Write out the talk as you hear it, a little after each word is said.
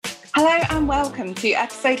Hello and welcome to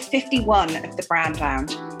episode 51 of The Brand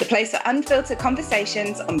Lounge, the place for unfiltered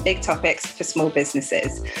conversations on big topics for small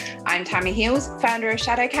businesses. I'm Tammy Heels, founder of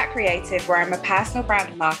Shadowcat Creative, where I'm a personal brand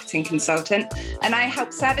and marketing consultant, and I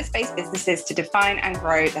help service-based businesses to define and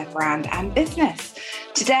grow their brand and business.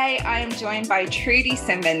 Today, I am joined by Trudy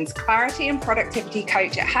Simmons, clarity and productivity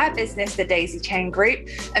coach at her business, the Daisy Chain Group,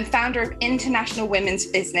 and founder of International Women's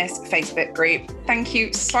Business Facebook group. Thank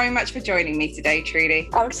you so much for joining me today, Trudy.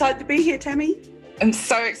 I'm excited to be here, Tammy. I'm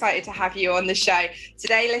so excited to have you on the show.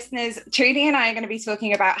 Today, listeners, Trudy and I are going to be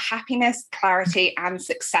talking about happiness, clarity, and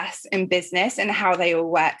success in business and how they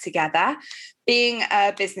all work together. Being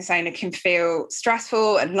a business owner can feel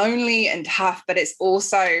stressful and lonely and tough, but it's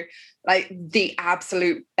also like the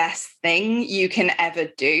absolute best thing you can ever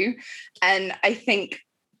do. And I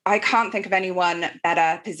can't think of anyone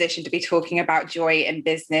better positioned to be talking about joy in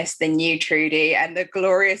business than you, Trudy, and the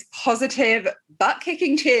glorious, positive,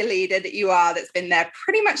 butt-kicking cheerleader that you are that's been there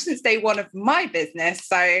pretty much since day one of my business.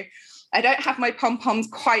 So I don't have my pom-poms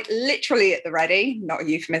quite literally at the ready, not a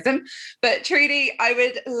euphemism. But Trudy, I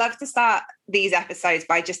would love to start these episodes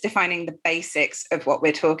by just defining the basics of what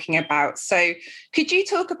we're talking about. So could you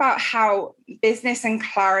talk about how business and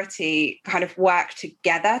clarity kind of work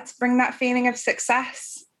together to bring that feeling of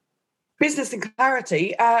success? Business and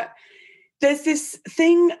clarity. There's this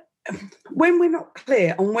thing when we're not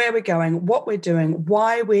clear on where we're going, what we're doing,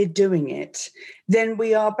 why we're doing it, then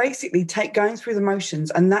we are basically going through the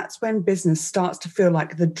motions. And that's when business starts to feel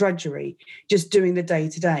like the drudgery, just doing the day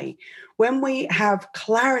to day. When we have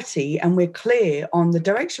clarity and we're clear on the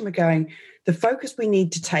direction we're going, the focus we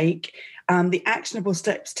need to take, the actionable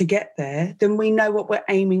steps to get there, then we know what we're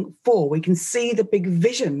aiming for. We can see the big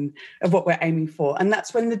vision of what we're aiming for. And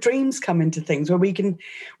that's when the dreams come into things, where we can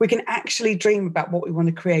actually dream about what we want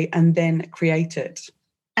to create and then create it.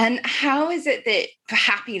 And how is it that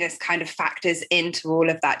happiness kind of factors into all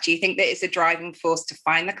of that? Do you think that it's a driving force to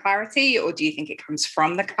find the clarity, or do you think it comes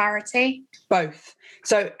from the clarity? Both.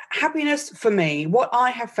 So happiness for me, what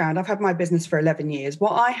I have found, I've had my business for 11 years,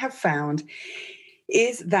 what I have found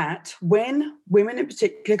is that when women in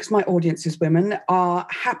particular, because my audience is women, are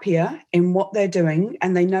happier in what they're doing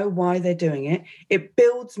and they know why they're doing it, it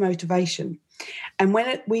builds motivation. And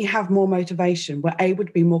when we have more motivation, we're able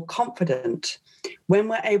to be more confident. When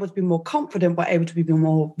we're able to be more confident, we're able to be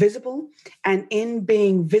more visible. And in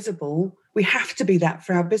being visible, we have to be that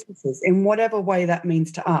for our businesses in whatever way that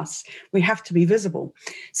means to us. We have to be visible.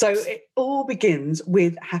 So it all begins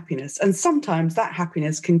with happiness. And sometimes that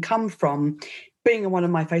happiness can come from being in one of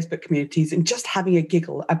my Facebook communities and just having a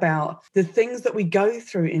giggle about the things that we go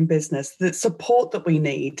through in business, the support that we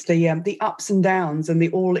need, the ups and downs and the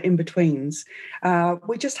all in-betweens.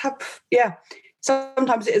 We just have,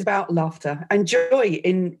 sometimes it is about laughter and joy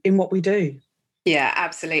in what we do. Yeah,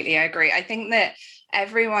 absolutely. I agree. I think that I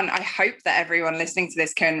hope that everyone listening to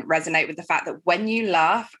this can resonate with the fact that when you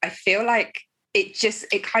laugh, I feel like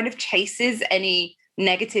it kind of chases any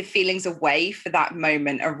negative feelings away for that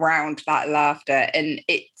moment around that laughter. And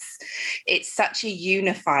it's such a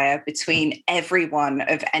unifier between everyone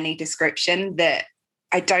of any description that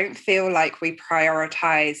I don't feel like we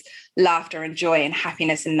prioritize laughter and joy and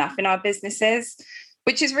happiness enough in our businesses,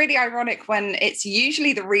 which is really ironic when it's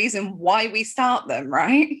usually the reason why we start them,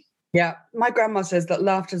 right? Yeah, my grandma says that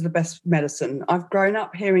laughter is the best medicine. I've grown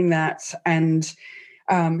up hearing that, and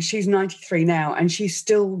she's 93 now, and she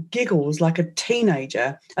still giggles like a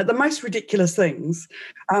teenager at the most ridiculous things.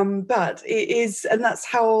 But it is, and that's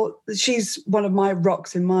how she's one of my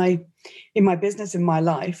rocks in my business, in my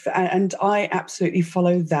life. And I absolutely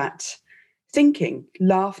follow that thinking.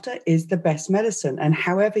 Laughter is the best medicine. And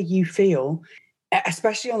however you feel,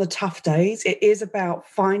 especially on the tough days, it is about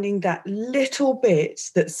finding that little bit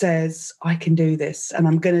that says, I can do this and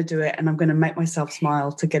I'm going to do it and I'm going to make myself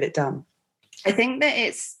smile to get it done. I think that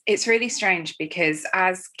it's really strange because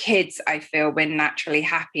as kids, I feel we're naturally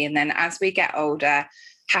happy. And then as we get older,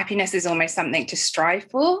 happiness is almost something to strive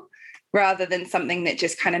for rather than something that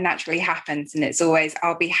just kind of naturally happens. And it's always,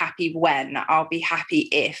 I'll be happy when, I'll be happy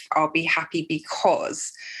if, I'll be happy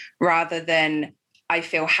because, rather than I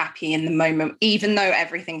feel happy in the moment, even though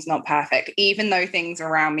everything's not perfect, even though things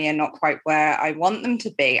around me are not quite where I want them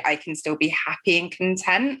to be, I can still be happy and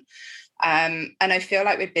content. And I feel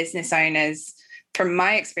like with business owners, from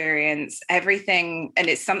my experience, everything, and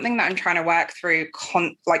it's something that I'm trying to work through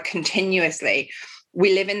continuously.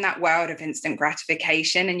 We live in that world of instant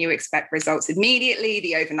gratification and you expect results immediately,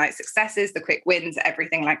 the overnight successes, the quick wins,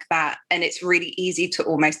 everything like that. And it's really easy to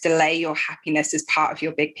almost delay your happiness as part of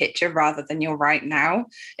your big picture rather than your right now.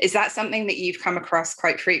 Is that something that you've come across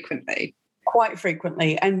quite frequently? Quite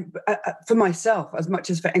frequently, and for myself as much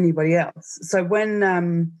as for anybody else. So when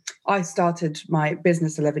I started my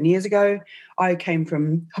business 11 years ago, I came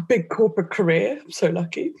from a big corporate career. I'm so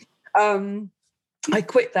lucky. I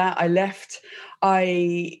quit that. I left.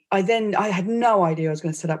 I had no idea I was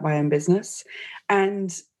going to set up my own business,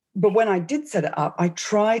 but when I did set it up, I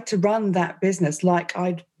tried to run that business like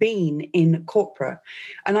I'd been in corporate,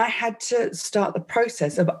 and I had to start the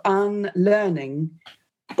process of unlearning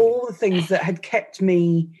all the things that had kept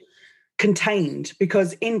me contained,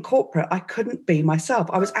 because in corporate I couldn't be myself.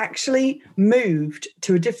 I was actually moved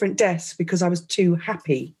to a different desk because I was too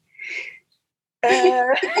happy.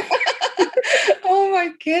 Oh my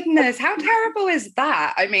goodness, how terrible is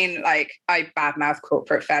that? I mean, like, I badmouth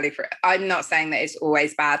corporate fairly I'm not saying that it's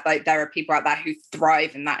always bad. Like, there are people out there who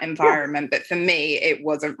thrive in that environment, but for me it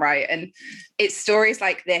wasn't right. And it's stories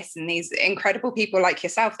like this and these incredible people like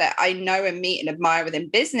yourself that I know and meet and admire within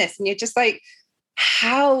business, and you're just like,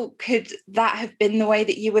 how could that have been the way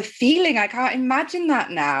that you were feeling? I can't imagine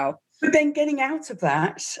that now. But then getting out of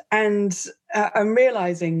that and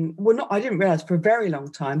realizing, I didn't realize for a very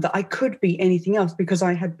long time that I could be anything else, because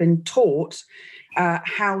I had been taught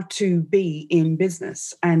how to be in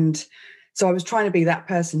business. And so I was trying to be that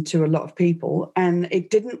person to a lot of people, and it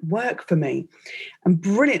didn't work for me. And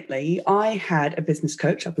brilliantly, I had a business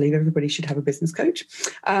coach. I believe everybody should have a business coach.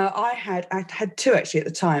 I had two actually at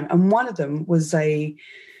the time, and one of them was a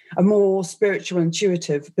more spiritual,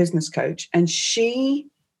 intuitive business coach, and she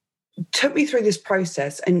took me through this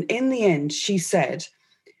process. And in the end, she said,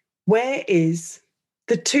 where is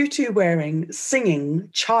the tutu wearing, singing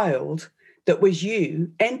child that was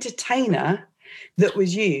you, entertainer that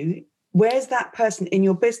was you? Where's that person in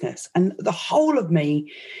your business? And the whole of me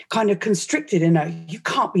kind of constricted in you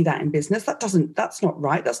can't be that in business. That's not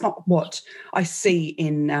right. That's not what I see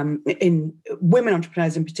in women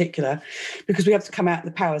entrepreneurs in particular, because we have to come out in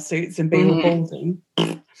the power suits and be all balding.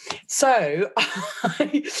 So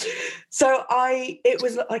it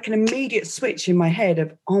was like an immediate switch in my head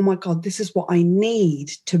of, oh my God, this is what I need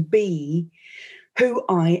to be who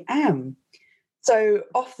I am. So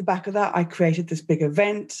off the back of that, I created this big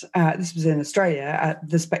event. This was in Australia at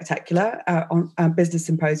the Spectacular on Business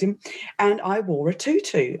Symposium. And I wore a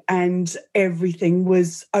tutu and everything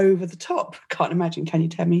was over the top. Can't imagine. Can you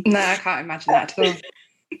tell me? No, I can't imagine that at all.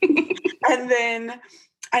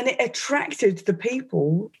 And it attracted the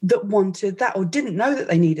people that wanted that or didn't know that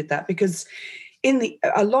they needed that, because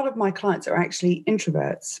a lot of my clients are actually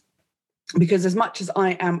introverts. Because as much as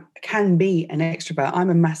I can be an extrovert, I'm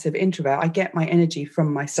a massive introvert. I get my energy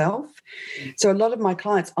from myself. So a lot of my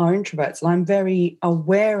clients are introverts, and I'm very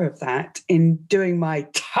aware of that in doing my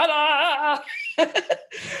ta-da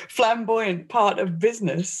flamboyant part of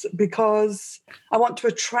business, because I want to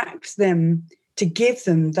attract them, to give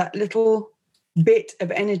them that little bit of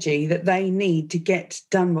energy that they need to get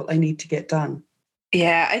done what they need to get done.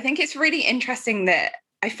 Yeah, I think it's really interesting that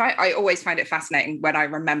I always find it fascinating when I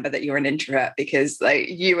remember that you're an introvert, because like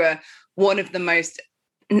you were one of the most,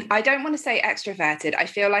 I don't want to say extroverted. I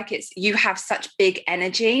feel like you have such big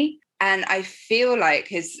energy. And I feel like,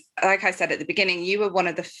 because like I said at the beginning, you were one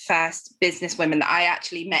of the first business women that I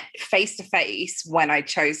actually met face to face when I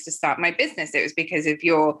chose to start my business. It was because of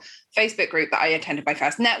your Facebook group that I attended my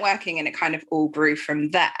first networking, and it kind of all grew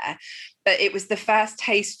from there. But it was the first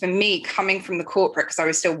taste for me coming from the corporate, because I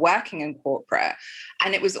was still working in corporate.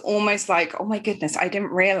 And it was almost like, oh my goodness, I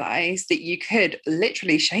didn't realize that you could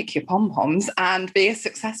literally shake your pom-poms and be a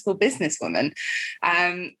successful businesswoman.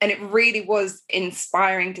 And it really was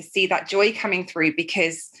inspiring to see that joy coming through,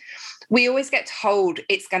 because we always get told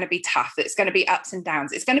it's going to be tough, it's going to be ups and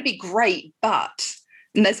downs, it's going to be great,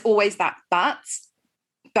 and there's always that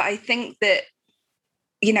but I think that,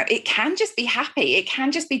 you know, it can just be happy, it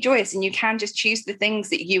can just be joyous, and you can just choose the things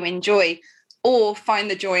that you enjoy, or find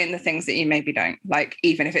the joy in the things that you maybe don't like,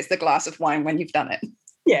 even if it's the glass of wine when you've done it.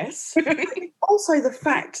 Yes. Also the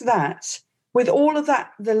fact that with all of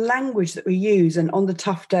that, the language that we use, and on the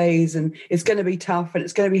tough days, and it's going to be tough and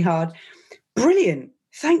it's going to be hard, brilliant.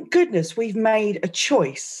 Thank goodness we've made a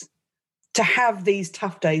choice to have these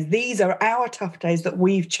tough days. These are our tough days that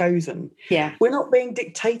we've chosen. Yeah. We're not being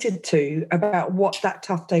dictated to about what that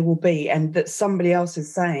tough day will be, and that somebody else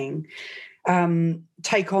is saying,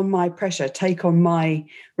 take on my pressure, take on my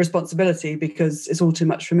responsibility, because it's all too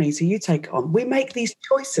much for me, so you take it on. We make these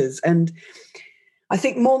choices. And I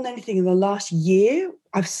think more than anything in the last year,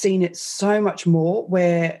 I've seen it so much more,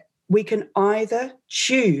 where we can either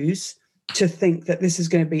choose to think that this is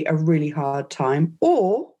going to be a really hard time,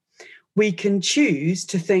 or we can choose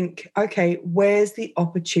to think, okay, where's the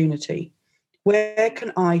opportunity? Where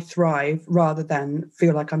can I thrive rather than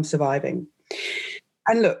feel like I'm surviving?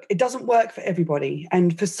 And look, it doesn't work for everybody.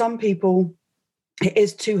 And for some people, it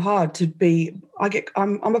is too hard to be.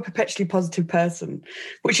 I'm a perpetually positive person,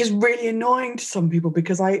 which is really annoying to some people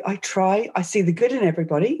because I see the good in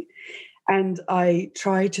everybody, and I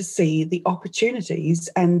try to see the opportunities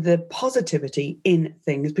and the positivity in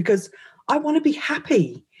things because I want to be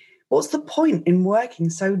happy. What's the point in working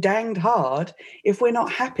so danged hard if we're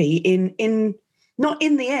not happy not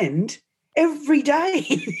in the end every day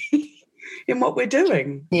in what we're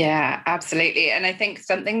doing? Yeah, absolutely. And I think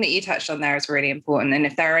something that you touched on there is really important. And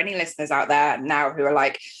if there are any listeners out there now who are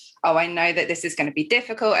like, oh, I know that this is going to be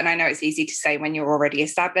difficult, and I know it's easy to say when you're already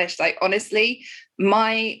established. Like, honestly,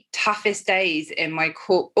 my toughest days in my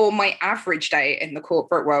or my average day in the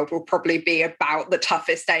corporate world will probably be about the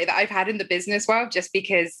toughest day that I've had in the business world, just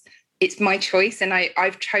because it's my choice and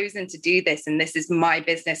I've chosen to do this, and this is my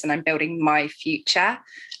business, and I'm building my future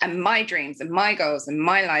and my dreams and my goals and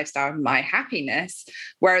my lifestyle and my happiness.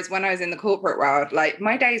 Whereas when I was in the corporate world, like,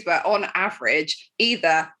 my days were on average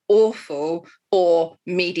either awful or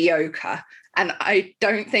mediocre. And I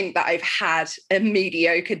don't think that I've had a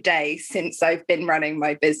mediocre day since I've been running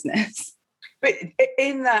my business. But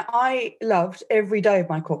in that, I loved every day of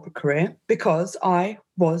my corporate career because I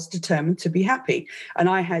was determined to be happy. And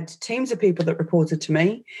I had teams of people that reported to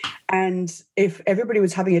me. And if everybody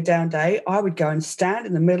was having a down day, I would go and stand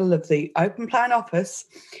in the middle of the open plan office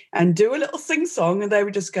and do a little sing-song, and they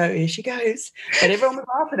would just go, here she goes. And everyone was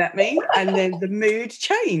laughing at me, and then the mood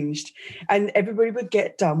changed and everybody would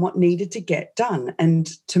get done what needed to get done. And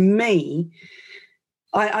to me,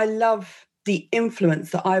 I love the influence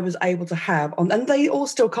that I was able to have on, and they all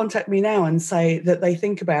still contact me now and say that they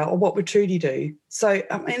think about, or what would Trudy do? So,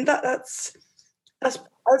 I mean, that's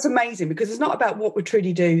amazing, because it's not about what would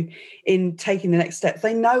Trudy do in taking the next step.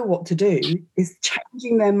 They know what to do, is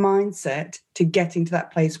changing their mindset to getting to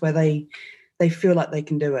that place where they feel like they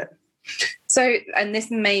can do it. So, and this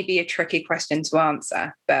may be a tricky question to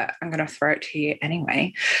answer, but I'm going to throw it to you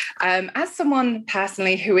anyway. As someone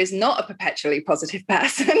personally who is not a perpetually positive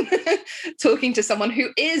person, talking to someone who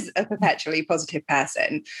is a perpetually positive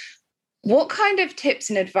person, what kind of tips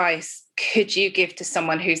and advice could you give to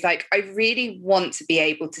someone who's like, I really want to be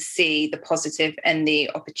able to see the positive and the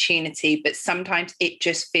opportunity, but sometimes it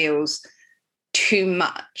just feels too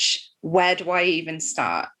much? Where do I even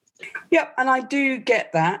start? Yep, and I do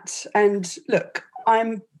get that. And look,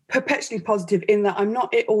 I'm perpetually positive in that I'm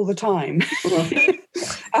not it all the time.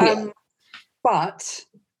 But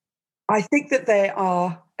I think that there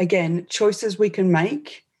are, again, choices we can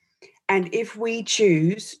make. And if we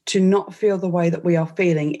choose to not feel the way that we are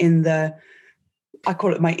feeling I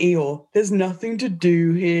call it my Eeyore, there's nothing to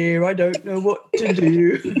do here, I don't know what to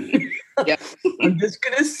do. Yep. I'm just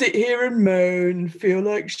going to sit here and moan, feel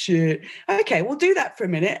like shit. Okay, we'll do that for a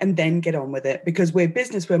minute and then get on with it, because we're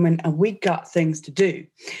businesswomen and we got things to do.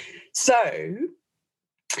 So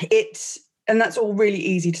and that's all really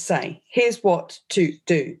easy to say. Here's what to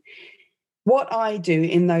do. What I do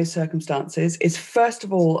in those circumstances is, first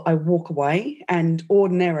of all, I walk away, and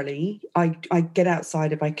ordinarily I get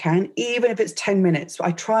outside if I can, even if it's 10 minutes.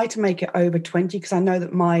 I try to make it over 20, because I know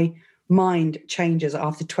that my mind changes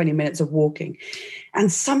after 20 minutes of walking.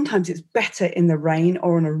 And sometimes it's better in the rain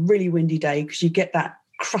or on a really windy day, because you get that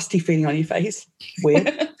crusty feeling on your face.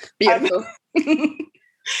 Weird. Beautiful.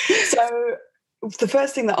 So the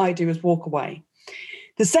first thing that I do is walk away.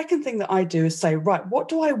 The second thing that I do is say, right, what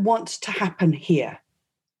do I want to happen here?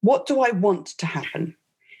 What do I want to happen?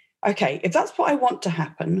 Okay, if that's what I want to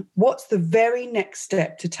happen, what's the very next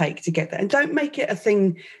step to take to get there? And don't make it a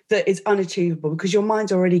thing that is unachievable, because your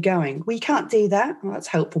mind's already going, we can't do that. Well, that's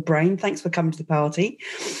helpful, brain. Thanks for coming to the party.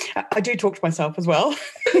 I do talk to myself as well.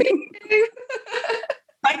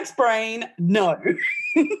 Thanks, brain. No.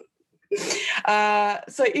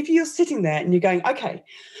 So if you're sitting there and you're going, okay,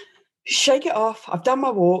 shake it off. I've done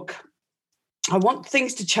my walk. I want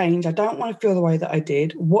things to change. I don't want to feel the way that I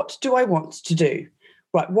did. What do I want to do?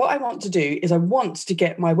 Right, what I want to do is I want to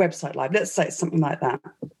get my website live. Let's say it's something like that.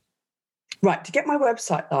 Right, to get my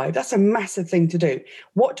website live, that's a massive thing to do.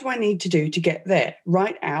 What do I need to do to get there?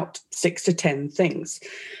 Write out 6 to 10 things.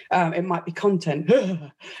 It might be content.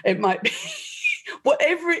 It might be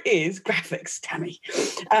whatever it is, graphics, Tammy.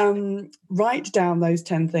 Write down those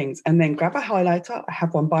 10 things and then grab a highlighter. I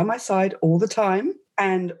have one by my side all the time,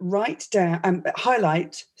 and write down and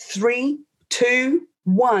highlight 3, 2,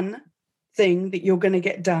 1 thing that you're going to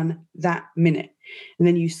get done that minute. And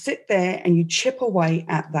then you sit there and you chip away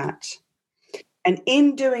at that. And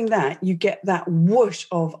in doing that, you get that whoosh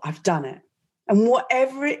of, I've done it. And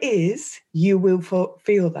whatever it is, you will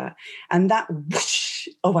feel that. And that whoosh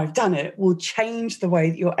oh, I've done it, will change the way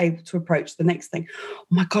that you're able to approach the next thing. Oh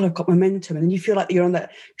my God, I've got momentum. And then you feel like you're on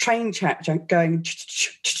that train track going,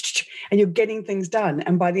 and you're getting things done.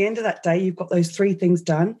 And by the end of that day, you've got those 3 things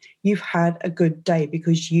done. You've had a good day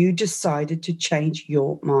because you decided to change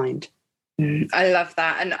your mind. I love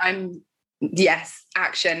that. And yes,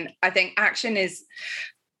 action. I think action is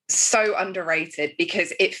so underrated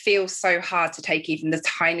because it feels so hard to take even the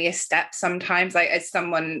tiniest step sometimes. Like, as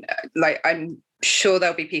someone, like, I'm sure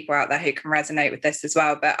there'll be people out there who can resonate with this as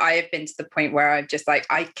well, but I have been to the point where I'm just like,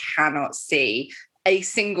 I cannot see a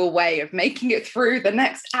single way of making it through the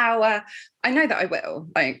next hour. I know that I will.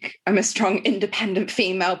 Like, I'm a strong, independent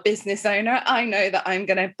female business owner. I know that I'm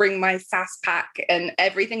going to bring my SaaS pack and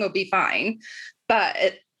everything will be fine, but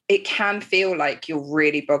it can feel like you're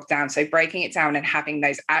really bogged down. So breaking it down and having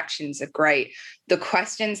those actions are great. The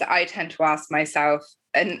questions that I tend to ask myself,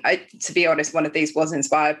 and to be honest, one of these was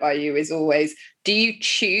inspired by you, is always, do you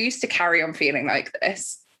choose to carry on feeling like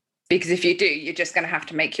this? Because if you do, you're just going to have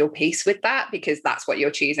to make your peace with that because that's what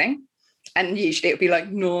you're choosing. And usually it'll be like,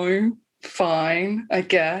 no, fine, I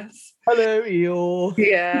guess. Hello, Eeyore.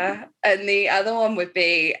 Yeah. And the other one would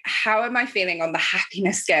be, how am I feeling on the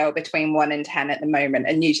happiness scale between 1 and 10 at the moment?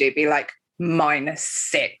 And usually it'd be like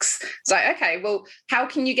 -6. So, okay, well, how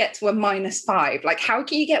can you get to a -5? Like, how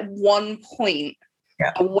can you get 1 point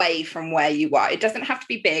away from where you are? It doesn't have to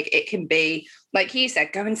be big. It can be, like you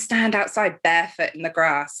said, go and stand outside barefoot in the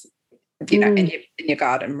grass, in your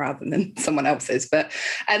garden rather than someone else's.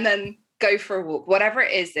 And then go for a walk, whatever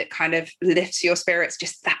it is that kind of lifts your spirits,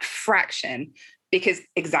 just that fraction. Because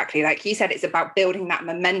exactly like you said, it's about building that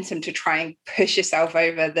momentum to try and push yourself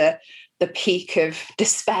over the peak of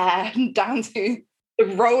despair and down to the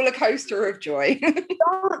roller coaster of joy.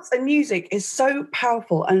 Dance and music is so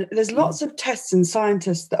powerful. And there's lots of tests and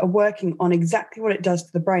scientists that are working on exactly what it does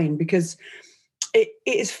to the brain, because it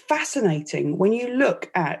is fascinating when you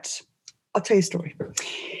look at, I'll tell you a story.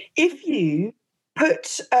 If you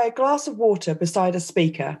put a glass of water beside a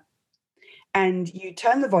speaker and you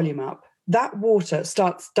turn the volume up, that water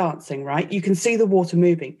starts dancing, right? You can see the water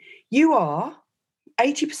moving. You are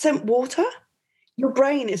 80% water. Your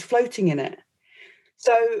brain is floating in it.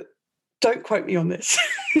 So don't quote me on this.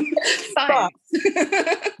 Science.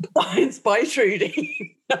 Science by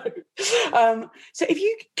Trudy. No. So if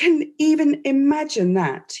you can even imagine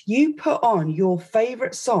that, you put on your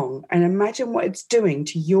favorite song and imagine what it's doing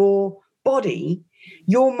to your body,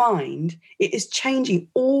 your mind, it is changing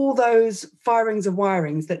all those firings of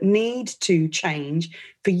wirings that need to change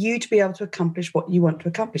for you to be able to accomplish what you want to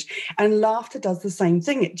accomplish. And laughter does the same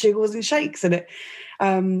thing. It jiggles and shakes, and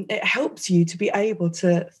it helps you to be able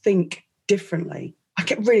to think differently. I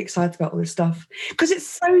get really excited about all this stuff because it's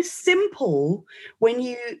so simple when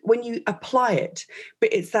you apply it,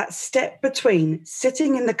 but it's that step between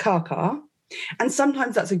sitting in the car. And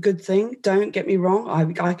sometimes that's a good thing. Don't get me wrong.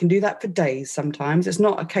 I can do that for days sometimes. It's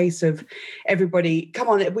not a case of everybody, come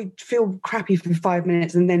on, we feel crappy for 5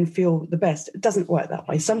 minutes and then feel the best. It doesn't work that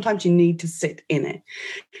way. Sometimes you need to sit in it.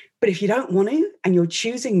 But if you don't want to and you're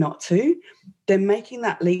choosing not to, then making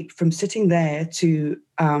that leap from sitting there to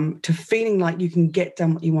feeling like you can get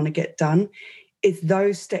done what you want to get done, it's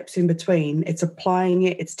those steps in between. It's applying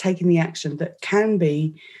it. It's taking the action that can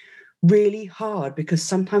be really hard because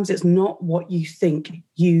sometimes it's not what you think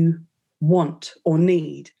you want or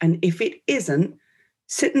need. And if it isn't,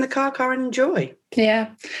 sit in the car and enjoy.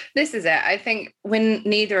 Yeah, this is it. I think when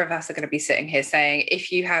neither of us are going to be sitting here saying,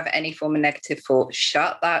 if you have any form of negative thought,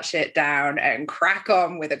 shut that shit down and crack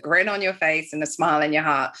on with a grin on your face and a smile in your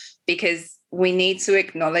heart, because we need to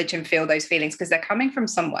acknowledge and feel those feelings because they're coming from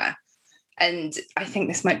somewhere. And I think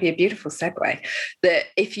this might be a beautiful segue, that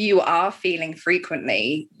if you are feeling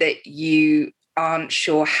frequently that you aren't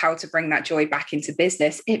sure how to bring that joy back into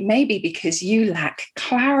business, it may be because you lack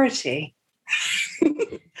clarity.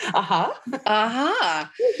 So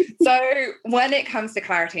when it comes to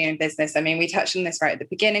clarity in business, I mean, we touched on this right at the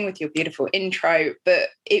beginning with your beautiful intro, but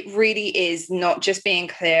it really is not just being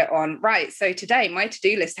clear on, right, so today my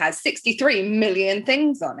to-do list has 63 million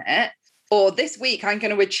things on it. Or this week, I'm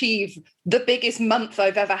going to achieve the biggest month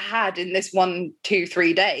I've ever had in this 1, 2,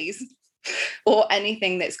 3 days, or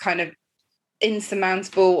anything that's kind of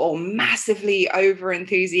insurmountable or massively over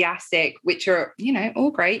enthusiastic, which are,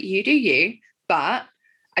 all great. You do you. But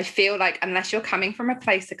I feel like unless you're coming from a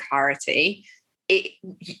place of clarity,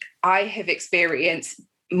 I have experienced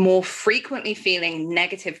more frequently feeling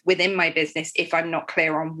negative within my business if I'm not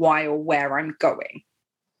clear on why or where I'm going.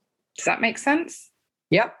 Does that make sense?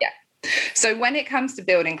 Yep. Yeah. So when it comes to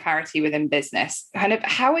building clarity within business, kind of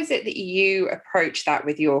how is it that you approach that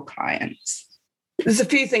with your clients? There's a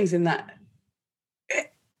few things in that.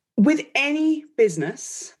 with any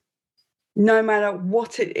business, no matter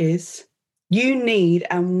what it is, you need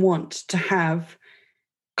and want to have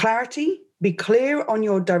clarity, be clear on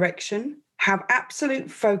your direction, have absolute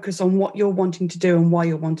focus on what you're wanting to do and why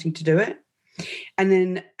you're wanting to do it. And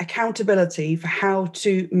then accountability for how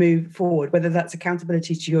to move forward, whether that's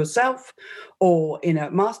accountability to yourself or in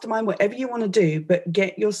a mastermind, whatever you want to do, but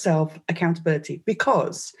get yourself accountability,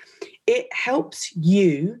 because it helps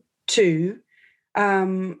you to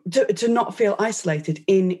not feel isolated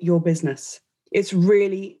in your business. It's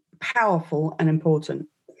really powerful and important.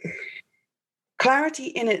 Clarity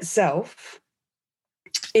in itself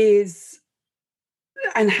is,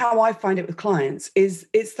 and how I find it with clients is,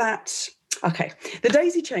 it's that, okay, the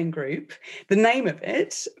Daisy Chain Group, the name of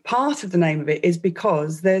it, part of the name of it is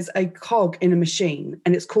because there's a cog in a machine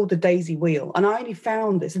and it's called the Daisy Wheel. And I only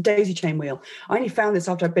found this, a Daisy Chain Wheel. I only found this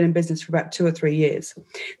after I've been in business for about 2 or 3 years.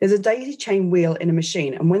 There's a Daisy Chain Wheel in a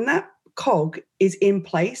machine. And when that cog is in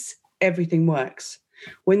place, everything works.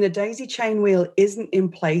 When the daisy chain wheel isn't in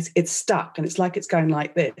place, it's stuck, and it's like it's going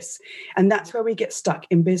like this. And that's where we get stuck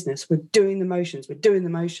in business. We're doing the motions.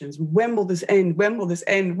 When will this end? When will this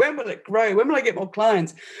end? When will it grow? When will I get more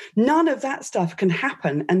clients? None of that stuff can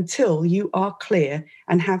happen until you are clear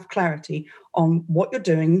and have clarity on what you're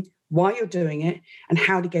doing, why you're doing it, and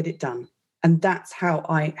how to get it done. And that's how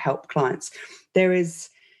I help clients. There's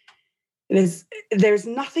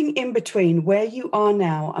nothing in between where you are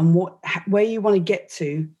now and where you want to get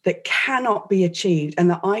to that cannot be achieved and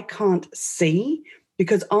that I can't see,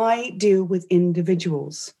 because I deal with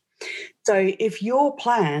individuals. So if your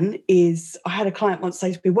plan is, I had a client once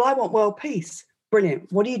say to me, well, I want world peace. Brilliant.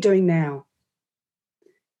 What are you doing now?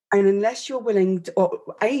 And unless you're willing to, or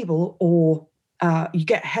able, or you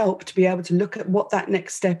get help to be able to look at what that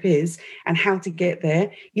next step is and how to get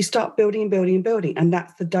there, you start building and building and building. And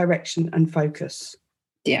that's the direction and focus.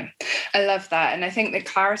 Yeah, I love that. And I think the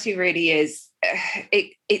clarity really is,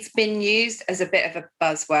 it's been used as a bit of a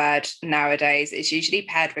buzzword nowadays. It's usually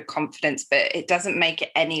paired with confidence, but it doesn't make it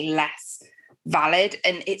any less valid.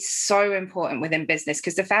 And it's so important within business,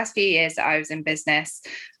 because the first few years that I was in business,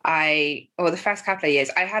 the first couple of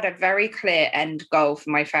years, I had a very clear end goal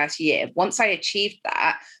for my first year. Once I achieved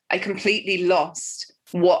that, I completely lost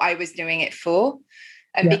what I was doing it for.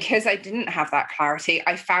 And because I didn't have that clarity,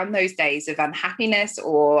 I found those days of unhappiness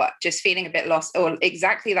or just feeling a bit lost, or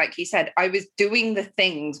exactly like you said, I was doing the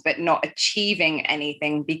things, but not achieving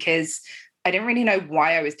anything because I didn't really know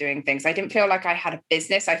why I was doing things. I didn't feel like I had a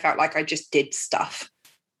business. I felt like I just did stuff.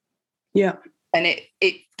 Yeah. And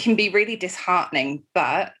it can be really disheartening.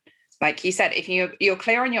 But like you said, if you're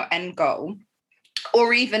clear on your end goal,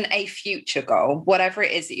 or even a future goal, whatever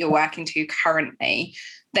it is that you're working to currently,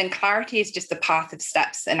 then clarity is just the path of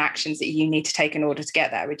steps and actions that you need to take in order to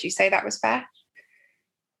get there. Would you say that was fair?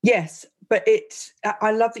 Yes, but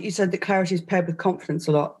I love that you said that clarity is paired with confidence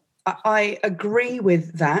a lot. I agree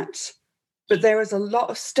with that, but there is a lot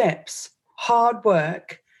of steps, hard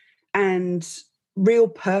work, and real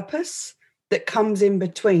purpose that comes in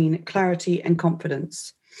between clarity and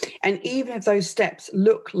confidence. And even if those steps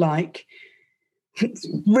look like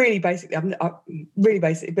really basic,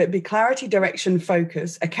 but be clarity, direction,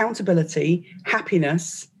 focus, accountability,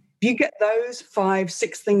 happiness. If you get those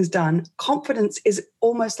 5-6 things done, confidence is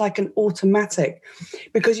almost like an automatic,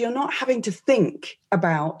 because you're not having to think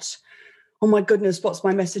about, oh my goodness, what's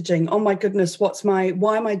my messaging? Oh my goodness,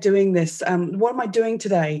 why am I doing this? What am I doing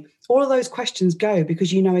today? All of those questions go,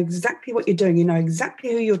 because you know exactly what you're doing. You know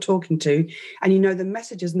exactly who you're talking to, and you know the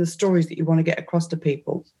messages and the stories that you want to get across to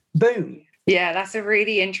people. Boom. Yeah, that's a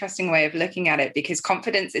really interesting way of looking at it, because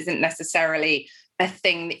confidence isn't necessarily a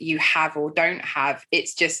thing that you have or don't have.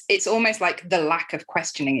 It's almost like the lack of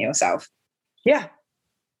questioning yourself. Yeah.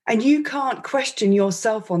 And you can't question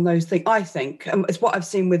yourself on those things, I think. It's what I've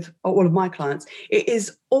seen with all of my clients.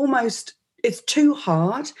 It's too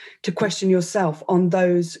hard to question yourself on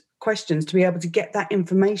those questions, to be able to get that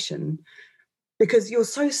information, because you're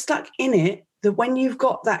so stuck in it that when you've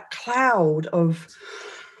got that cloud of,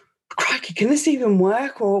 crikey, can this even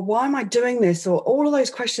work? Or why am I doing this? Or all of those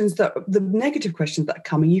questions, the negative questions that are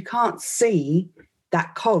coming, you can't see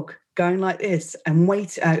that cog going like this and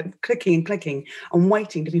clicking and clicking and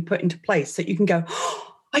waiting to be put into place, so you can go,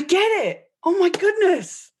 oh, I get it. Oh my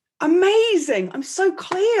goodness. Amazing. I'm so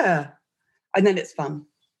clear. And then it's fun.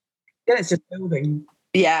 Then it's just building.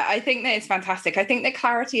 Yeah, I think that it's fantastic. I think that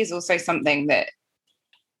clarity is also something that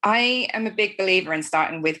I am a big believer in,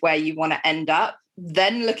 starting with where you want to end up,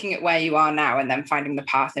 then looking at where you are now, and then finding the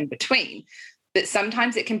path in between. But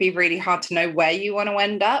sometimes it can be really hard to know where you want to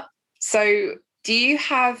end up. So Do you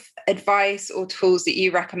have advice or tools that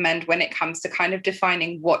you recommend when it comes to kind of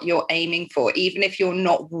defining what you're aiming for, even if you're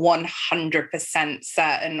not 100%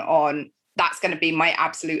 certain on that's going to be my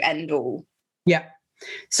absolute end all? Yeah.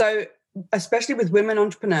 So especially with women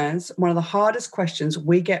entrepreneurs, one of the hardest questions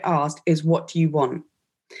we get asked is, what do you want?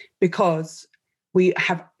 Because we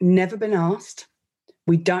have never been asked.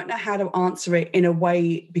 We don't know how to answer it in a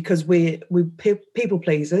way, because we're people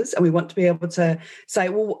pleasers, and we want to be able to say,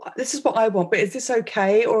 well, this is what I want, but is this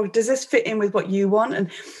okay? Or does this fit in with what you want? And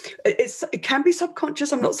it can be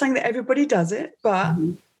subconscious. I'm not saying that everybody does it, but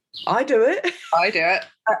I do it. I do it.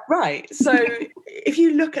 Right. So if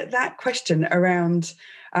you look at that question around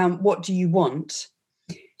what do you want,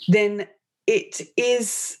 then it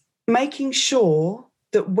is making sure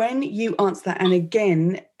that when you answer that, and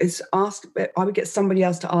again, is asked, I would get somebody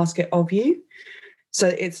else to ask it of you. So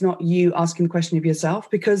it's not you asking the question of yourself,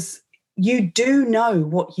 because you do know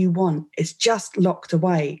what you want. It's just locked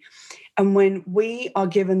away. And when we are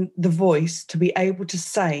given the voice to be able to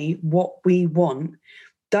say what we want,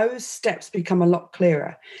 those steps become a lot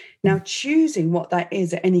clearer. Now, choosing what that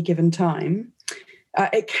is at any given time,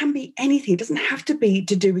 it can be anything. It doesn't have to be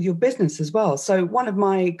to do with your business as well. So one of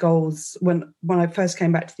my goals when I first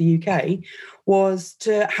came back to the UK was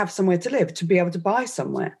to have somewhere to live, to be able to buy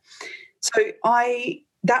somewhere. So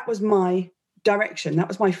that was my direction. That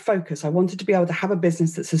was my focus. I wanted to be able to have a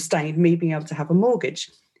business that sustained me being able to have a mortgage.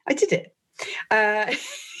 I did it.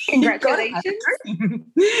 Congratulations.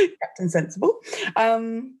 Captain Sensible.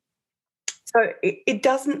 So it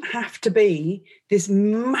doesn't have to be this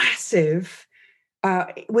massive,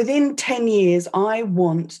 within 10 years, I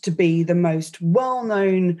want to be the most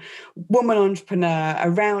well-known woman entrepreneur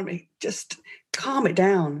around me. Just calm it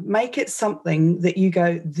down. Make it something that you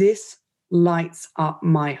go, this lights up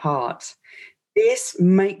my heart. This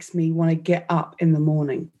makes me want to get up in the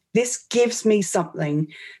morning. This gives me something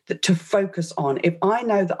to focus on. If I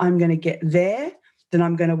know that I'm going to get there, then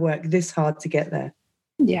I'm going to work this hard to get there.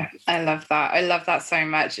 Yeah, I love that. I love that so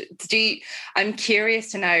much. I'm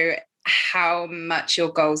curious to know how much your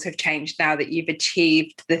goals have changed now that you've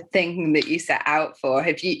achieved the thing that you set out for.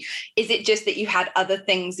 Is it just that you had other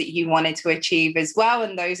things that you wanted to achieve as well,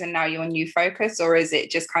 and those are now your new focus? Or is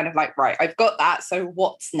it just kind of like, right, I've got that, so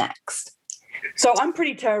what's next? So I'm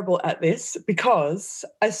pretty terrible at this, because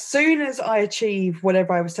as soon as I achieve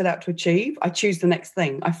whatever I was set out to achieve, I choose the next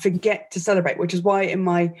thing. I forget to celebrate, which is why in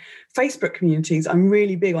my Facebook communities, I'm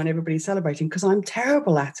really big on everybody celebrating, because I'm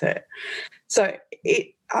terrible at it. So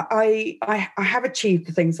I have achieved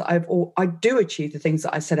the things that I do achieve the things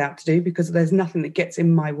that I set out to do, because there's nothing that gets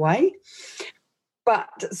in my way.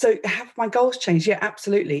 But so have my goals changed? Yeah,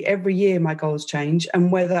 absolutely. Every year my goals change,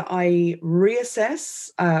 and whether I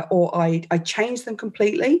reassess or I change them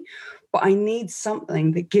completely, but I need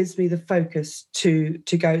something that gives me the focus to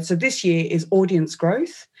go. So this year is audience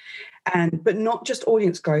growth, but not just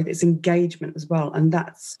audience growth, it's engagement as well. And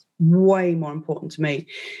that's way more important to me.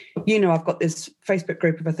 I've got this Facebook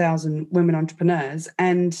group of 1,000 women entrepreneurs,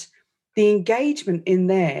 and the engagement in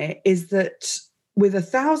there is that with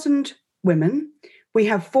 1,000 women, we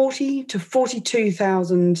have 40 to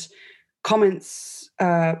 42,000 comments,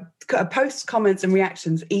 posts, comments, and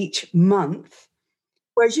reactions each month.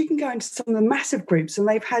 Whereas you can go into some of the massive groups and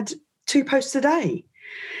they've had 2 posts a day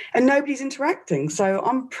and nobody's interacting. So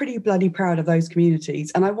I'm pretty bloody proud of those communities.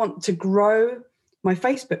 And I want to grow my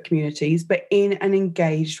Facebook communities, but in an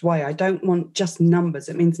engaged way. I don't want just numbers.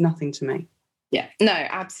 It means nothing to me. Yeah, no,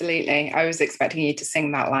 absolutely. I was expecting you to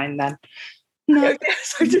sing that line then. No.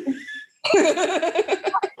 Yes, I did.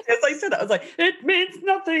 As I said, I was like, it means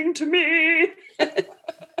nothing to me. And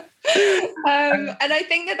I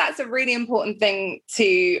think that's a really important thing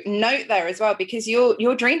to note there as well, because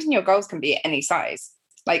your dreams and your goals can be any size.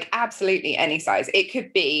 Like absolutely any size. It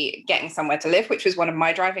could be getting somewhere to live, which was one of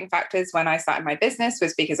my driving factors when I started my business,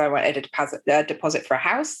 was because I wanted a deposit for a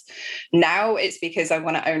house. Now it's because I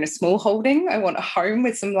want to own a small holding. I want a home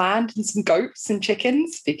with some land and some goats and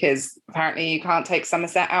chickens, because apparently you can't take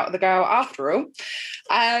Somerset out of the girl after all.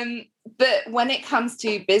 But when it comes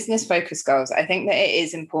to business focused goals, I think that it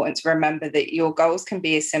is important to remember that your goals can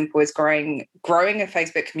be as simple as growing a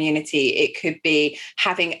Facebook community. It could be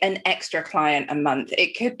having an extra client a month.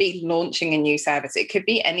 It could be launching a new service. It could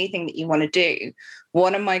be anything that you want to do.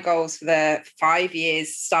 One of my goals for the 5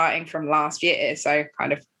 years starting from last year, so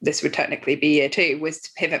kind of this would technically be year 2, was to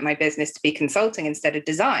pivot my business to be consulting instead of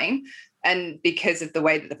design. And because of the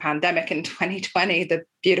way that the pandemic in 2020, the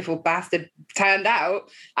beautiful bastard, turned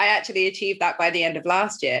out, I actually achieved that by the end of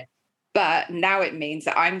last year. But now it means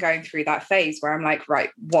that I'm going through that phase where I'm like,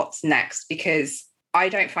 right, what's next? Because I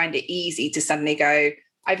don't find it easy to suddenly go,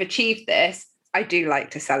 I've achieved this. I do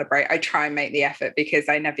like to celebrate. I try and make the effort because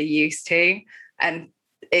I never used to. And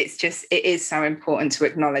it is so important to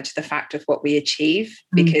acknowledge the fact of what we achieve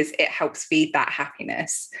because it helps feed that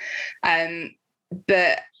happiness.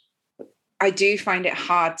 But I do find it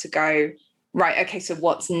hard to go, right, okay, so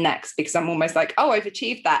what's next? Because I'm almost like, oh, I've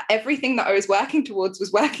achieved that. Everything that I was working towards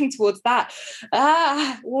that.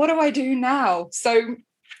 What do I do now? So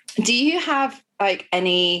do you have like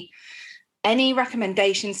any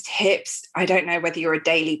recommendations, tips? I don't know whether you're a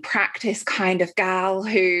daily practice kind of gal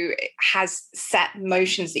who has set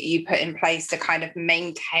motions that you put in place to kind of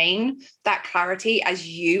maintain that clarity as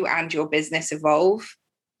you and your business evolve.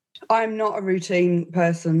 I'm not a routine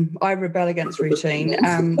person. I rebel against routine.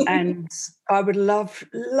 And I would love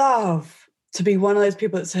to be one of those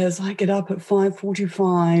people that says, I get up at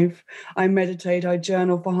 5:45, I meditate, I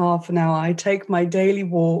journal for half an hour, I take my daily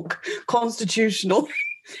walk, constitutional.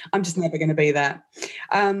 I'm just never going to be that.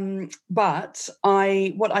 But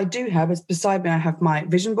what I do have is beside me, I have my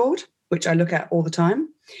vision board, which I look at all the time,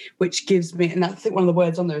 which gives me, and I think one of the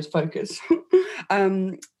words on there is focus.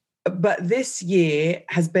 But this year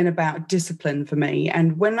has been about discipline for me.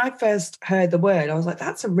 And when I first heard the word, I was like,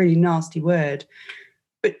 that's a really nasty word.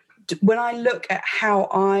 But when I look at how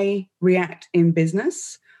I react in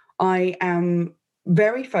business, I am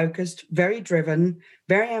very focused, very driven,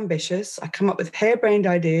 very ambitious. I come up with harebrained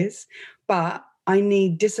ideas, but I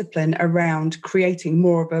need discipline around creating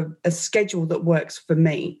more of a schedule that works for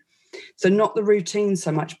me. So not the routine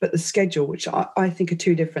so much, but the schedule, which I think are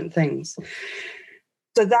two different things.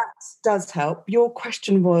 So that does help. Your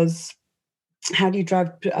question was, how do you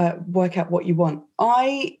work out what you want?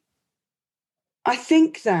 I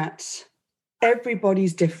think that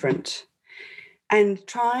everybody's different. And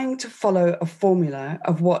trying to follow a formula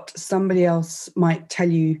of what somebody else might tell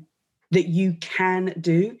you that you can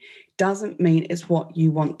do doesn't mean it's what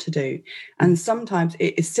you want to do. And sometimes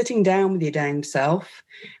it is sitting down with your dang self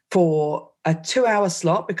for a 2-hour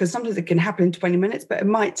slot, because sometimes it can happen in 20 minutes, but it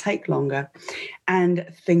might take longer, and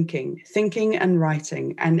thinking and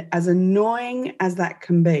writing. And as annoying as that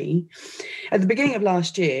can be, at the beginning of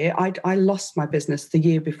last year, I lost my business the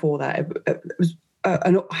year before that. It was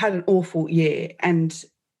had an awful year, and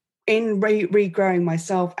in regrowing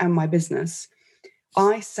myself and my business,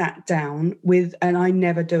 I sat down with, and I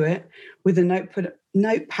never do it, with a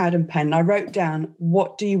notepad and pen. I wrote down,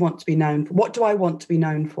 what do you want to be known for? What do I want to be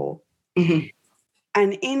known for? Mm-hmm.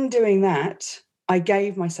 And in doing that, I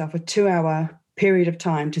gave myself a 2-hour period of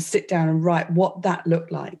time to sit down and write what that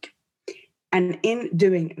looked like. And in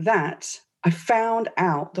doing that, I found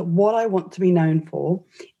out that what I want to be known for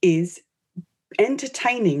is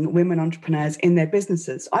entertaining women entrepreneurs in their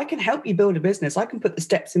businesses. I can help you build a business. I can put the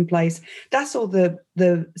steps in place. That's all the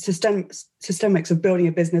systemics of building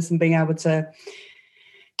a business and being able to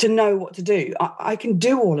know what to do. I can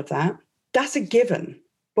do all of that. That's a given.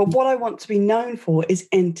 But what I want to be known for is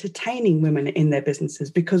entertaining women in their businesses,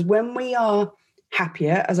 because when we are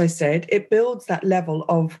happier, as I said, it builds that level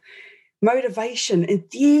of motivation,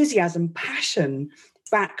 enthusiasm, passion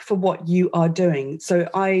back for what you are doing. So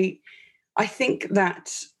I think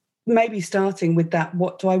that maybe starting with that,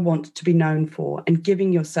 what do I want to be known for, and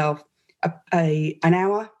giving yourself an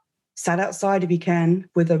hour, sat outside if you can,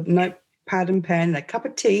 with a notepad and pen and a cup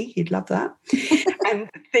of tea, you'd love that, and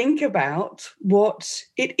think about what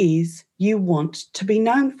it is you want to be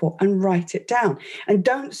known for and write it down. And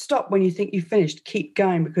don't stop when you think you've finished. Keep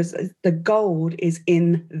going, because the gold is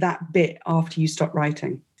in that bit after you stop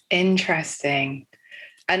writing. Interesting.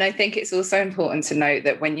 And I think it's also important to note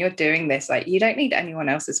that when you're doing this, like, you don't need anyone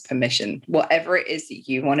else's permission. Whatever it is that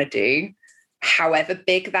you want to do, however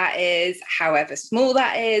big that is, however small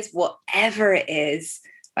that is, whatever it is,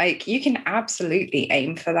 like, you can absolutely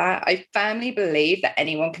aim for that. I firmly believe that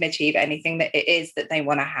anyone can achieve anything that it is that they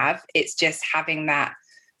want to have. It's just having that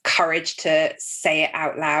courage to say it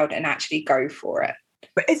out loud and actually go for it.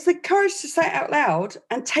 But it's the courage to say it out loud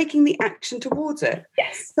and taking the action towards it.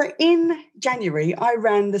 Yes. So in January, I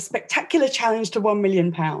ran the Spectacular Challenge to £1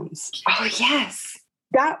 million. Oh, yes.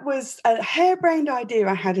 That was a harebrained idea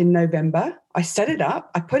I had in November. I set it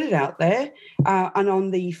up, I put it out there. And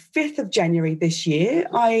on the 5th of January this year,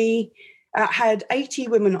 I had 80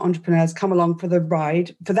 women entrepreneurs come along for the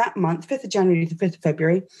ride for that month, 5th of January to 5th of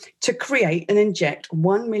February, to create and inject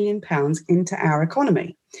 £1 million into our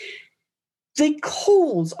economy. The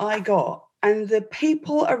calls I got and the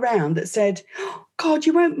people around that said, oh, God,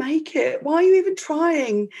 you won't make it. Why are you even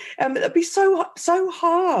trying? It'd be so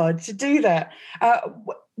hard to do that.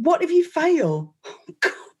 What if you fail? Oh,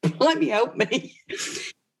 God, let me help me.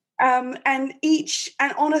 And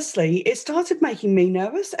honestly, it started making me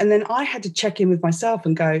nervous. And then I had to check in with myself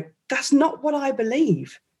and go, that's not what I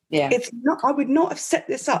believe. Yeah. It's not, I would not have set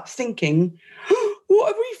this up thinking, oh,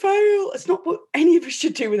 what if we fail? It's not what any of us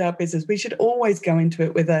should do with our business. We should always go into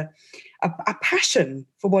it with a passion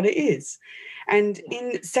for what it is. And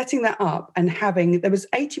in setting that up and there was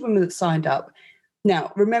 80 women that signed up.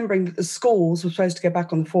 Now, remembering that the schools were supposed to go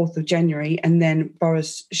back on the 4th of January and then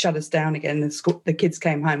Boris shut us down again, the kids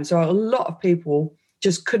came home. So a lot of people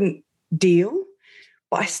just couldn't deal.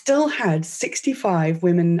 But I still had 65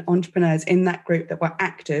 women entrepreneurs in that group that were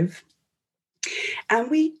active.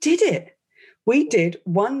 And we did it. We did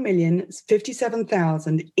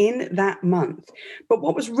 1,057,000 in that month. But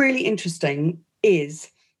what was really interesting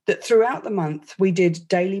is that throughout the month, we did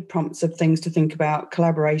daily prompts of things to think about,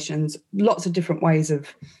 collaborations, lots of different ways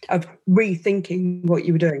of rethinking what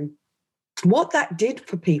you were doing. What that did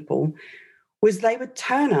for people was they would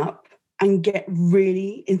turn up and get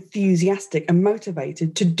really enthusiastic and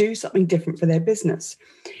motivated to do something different for their business.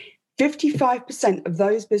 55% of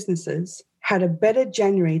those businesses had a better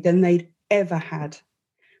January than they'd ever had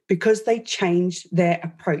because they changed their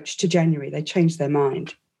approach to January. They changed their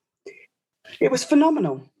mind. It was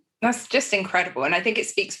phenomenal. That's just incredible. And I think it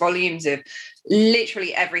speaks volumes of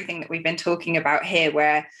literally everything that we've been talking about here,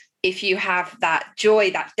 where if you have that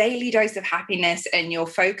joy, that daily dose of happiness, and you're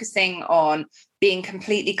focusing on being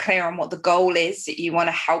completely clear on what the goal is that you want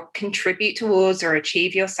to help contribute towards or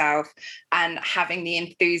achieve yourself, and having the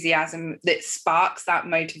enthusiasm that sparks that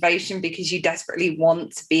motivation because you desperately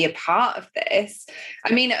want to be a part of this.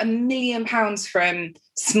 I mean, £1 million from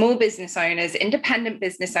small business owners, independent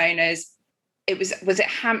business owners. Was it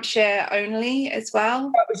Hampshire only as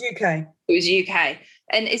well? It was UK. It was UK.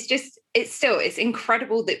 And it's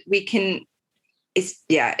incredible that we can,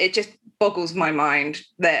 it just boggles my mind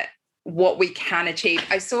that what we can achieve.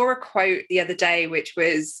 I saw a quote the other day, which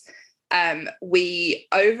was, we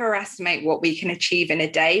overestimate what we can achieve in a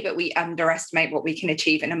day, but we underestimate what we can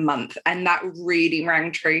achieve in a month. And that really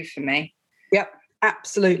rang true for me. Yep.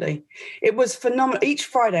 Absolutely. It was phenomenal. Each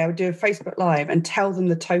Friday I would do a Facebook Live and tell them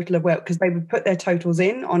the total of work, because they would put their totals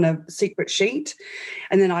in on a secret sheet.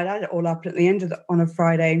 And then I'd add it all up at the end of on a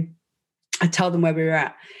Friday. I'd tell them where we were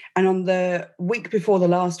at. And on the week before the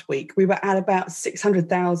last week, we were at about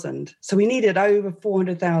 600,000. So we needed over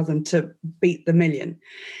 400,000 to beat the million.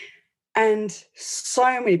 And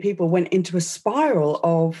so many people went into a spiral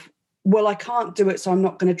of, well, I can't do it, so I'm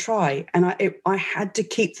not going to try. And I had to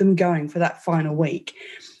keep them going for that final week.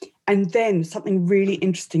 And then something really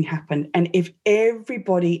interesting happened. And if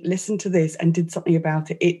everybody listened to this and did something about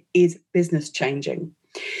it, it is business changing.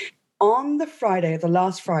 On the Friday, the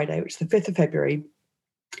last Friday, which is the 5th of February,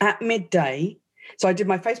 at midday, so I did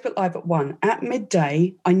my Facebook Live at 1. At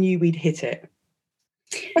midday, I knew we'd hit it.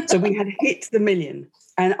 So we had hit the million.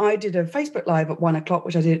 And I did a Facebook Live at 1 o'clock,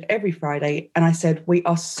 which I did every Friday. And I said, we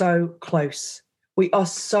are so close. We are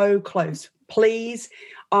so close. Please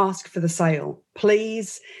ask for the sale.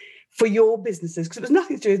 Please, for your businesses, because it was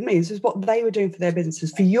nothing to do with me. This is what they were doing for their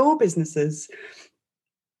businesses. For your businesses,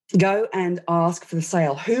 go and ask for the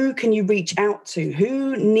sale. Who can you reach out to?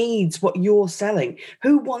 Who needs what you're selling?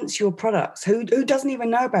 Who wants your products? Who doesn't even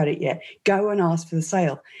know about it yet? Go and ask for the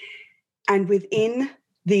sale. And within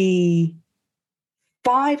the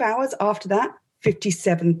 5 hours after that,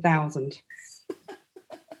 57,000.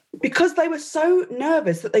 Because they were so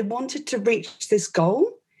nervous that they wanted to reach this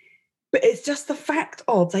goal. But it's just the fact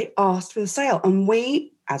of they asked for the sale. And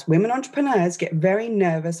we, as women entrepreneurs, get very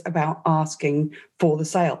nervous about asking for the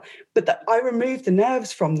sale. But I removed the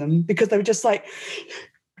nerves from them because they were just like,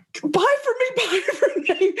 buy from me. We've got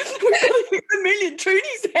to hit the million. Trudy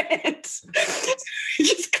said. We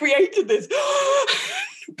just created this.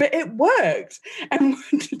 But it worked. And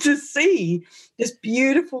to see this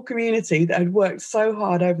beautiful community that had worked so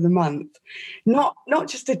hard over the month, not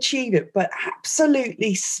just achieve it, but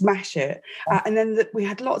absolutely smash it. And then we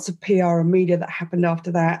had lots of PR and media that happened after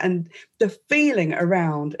that. And the feeling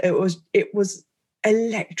around it was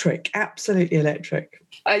electric, absolutely electric.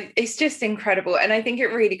 It's just incredible. And I think it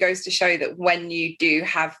really goes to show that when you do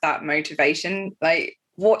have that motivation, like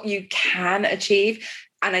what you can achieve.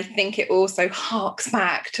 And I think it also harks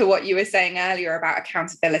back to what you were saying earlier about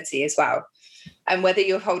accountability as well. And whether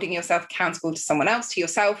you're holding yourself accountable to someone else, to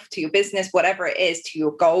yourself, to your business, whatever it is, to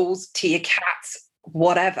your goals, to your cats,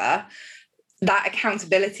 whatever, that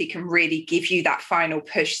accountability can really give you that final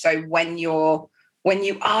push. So when you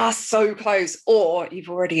are so close, or you've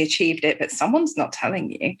already achieved it, but someone's not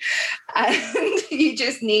telling you, and you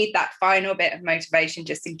just need that final bit of motivation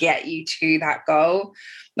just to get you to that goal,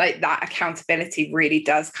 like that accountability really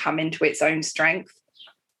does come into its own strength.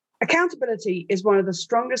 Accountability is one of the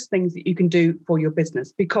strongest things that you can do for your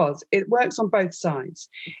business because it works on both sides.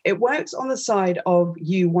 It works on the side of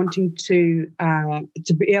you wanting to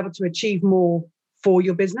be able to achieve more for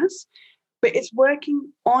your business, but it's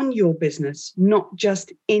working on your business, not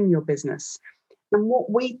just in your business. And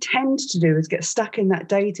what we tend to do is get stuck in that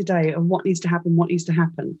day-to-day of what needs to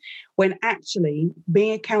happen, when actually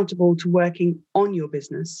being accountable to working on your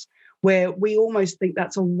business, where we almost think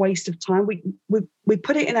that's a waste of time. We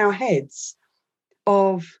put it in our heads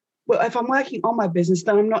of, well, if I'm working on my business,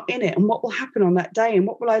 then I'm not in it. And what will happen on that day? And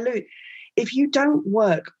what will I lose? If you don't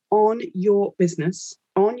work on your business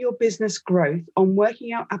growth, on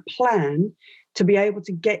working out a plan to be able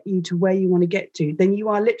to get you to where you want to get to, then you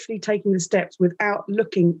are literally taking the steps without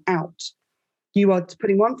looking out. You are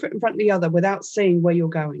putting one foot in front of the other without seeing where you're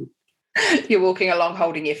going. You're walking along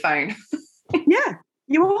holding your phone. Yeah,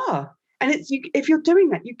 you are. And if you're doing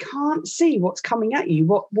that, you can't see what's coming at you,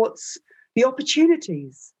 what's the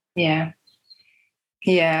opportunities. Yeah.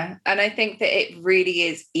 Yeah. And I think that it really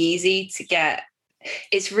is easy to get,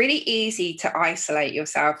 it's really easy to isolate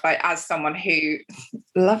yourself. Like, as someone who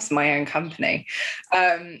loves my own company,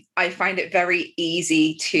 I find it very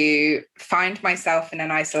easy to find myself in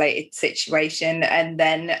an isolated situation and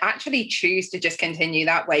then actually choose to just continue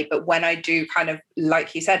that way. But when I do kind of,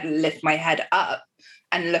 like you said, lift my head up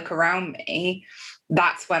and look around me,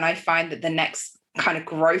 that's when I find that the next kind of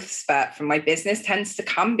growth spurt from my business tends to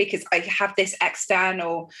come, because I have this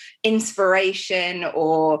external inspiration,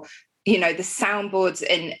 or the soundboards,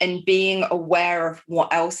 and being aware of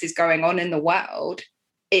what else is going on in the world.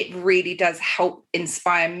 It really does help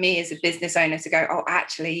inspire me as a business owner to go, oh,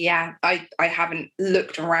 actually, yeah, I haven't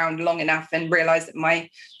looked around long enough and realized that my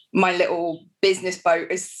little business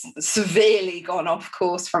boat has severely gone off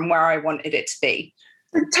course from where I wanted it to be.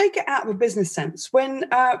 Take it out of a business sense. When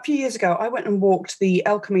a few years ago, I went and walked the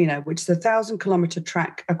El Camino, which is a 1,000-kilometer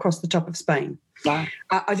track across the top of Spain. Wow.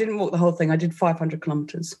 I didn't walk the whole thing. I did 500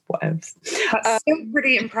 kilometers, whatever. That's still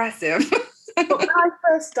pretty impressive. But when I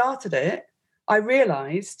first started it, I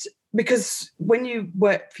realized, because when you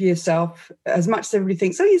work for yourself, as much as everybody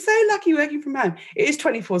thinks, oh, you're so lucky working from home, it is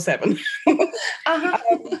 24/7.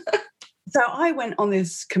 So I went on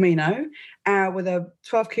this Camino with a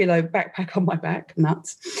 12-kilo backpack on my back,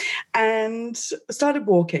 nuts, and started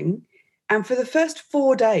walking. And for the first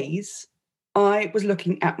 4 days, I was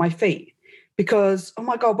looking at my feet because, oh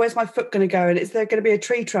my God, where's my foot going to go? And is there going to be a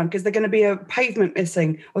tree trunk? Is there going to be a pavement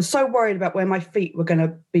missing? I was so worried about where my feet were going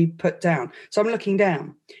to be put down. So I'm looking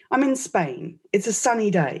down. I'm in Spain. It's a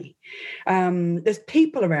sunny day. There's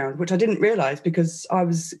people around, which I didn't realize because I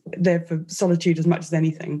was there for solitude as much as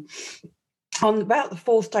anything. On about the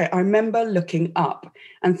fourth day, I remember looking up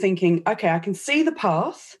and thinking, okay, I can see the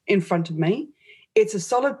path in front of me. It's a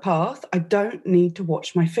solid path. I don't need to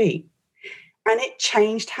watch my feet. And it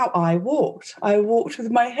changed how I walked. I walked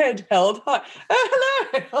with my head held high. Oh,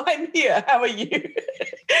 hello, I'm here. How are you?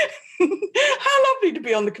 How lovely to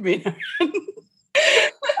be on the Camino.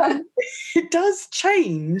 It does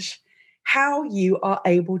change how you are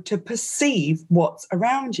able to perceive what's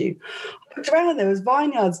around you. I looked around, there was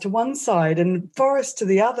vineyards to one side and forest to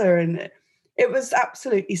the other, and it was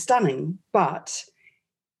absolutely stunning. But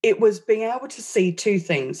it was being able to see two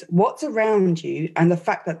things: what's around you and the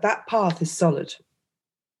fact that that path is solid.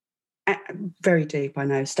 Very deep, I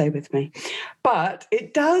know, stay with me. But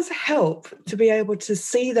it does help to be able to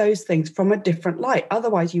see those things from a different light.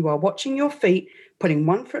 Otherwise, you are watching your feet, putting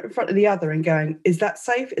one foot in front of the other and going, is that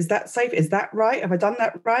safe? Is that safe? Is that right? Have I done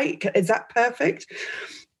that right? Is that perfect?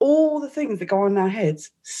 All the things that go on in our heads.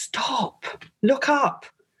 Stop, look up,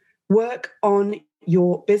 work on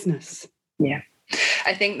your business. Yeah.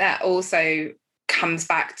 I think that also comes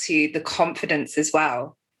back to the confidence as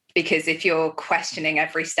well, because if you're questioning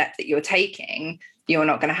every step that you're taking, you're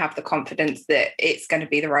not going to have the confidence that it's going to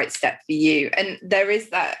be the right step for you. And there is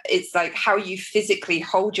that, it's like how you physically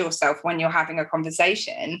hold yourself when you're having a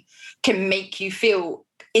conversation can make you feel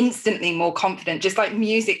instantly more confident, just like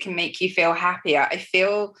music can make you feel happier. I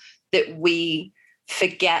feel that we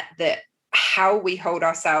forget that how we hold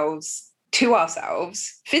ourselves to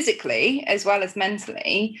ourselves physically as well as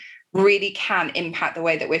mentally really can impact the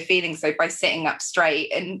way that we're feeling. So by sitting up straight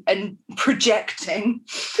and projecting,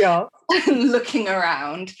 yeah, and looking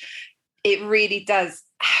around, it really does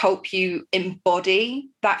help you embody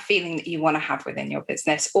that feeling that you want to have within your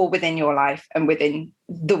business or within your life and within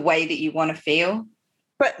the way that you want to feel.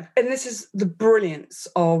 And this is the brilliance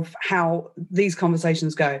of how these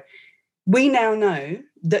conversations go. We now know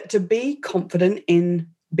that to be confident in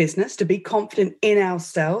business, to be confident in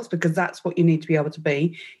ourselves, because that's what you need to be able to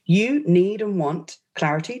be, you need and want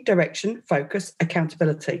clarity, direction, focus,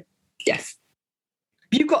 accountability. Yes.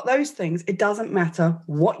 If you've got those things, it doesn't matter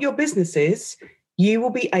what your business is, you will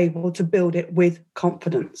be able to build it with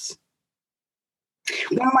confidence.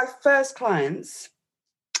 One of my first clients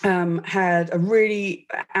had a really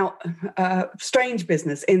strange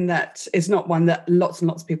business, in that it's not one that lots and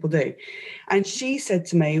lots of people do. And she said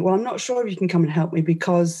to me, well, I'm not sure if you can come and help me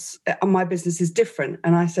because my business is different.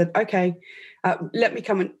 And I said, okay, let me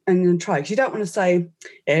come and try. Because you don't want to say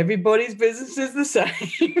everybody's business is the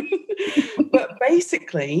same. But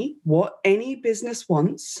basically, what any business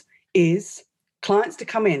wants is clients to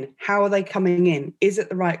come in. How are they coming in? Is it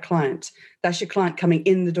the right client? That's your client coming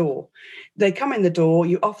in the door. They come in the door,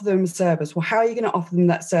 you offer them a service. Well, how are you going to offer them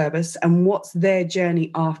that service? And what's their journey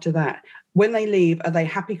after that? When they leave, are they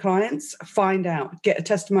happy clients? Find out, get a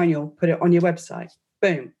testimonial, put it on your website.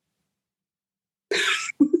 Boom.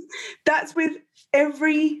 That's with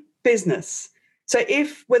every business. So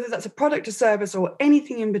whether that's a product or service or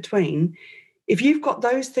anything in between, if you've got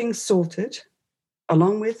those things sorted,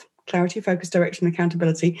 along with clarity, focus, direction,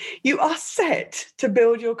 accountability, you are set to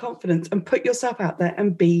build your confidence and put yourself out there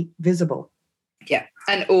and be visible. Yeah.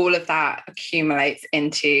 And all of that accumulates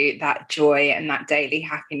into that joy and that daily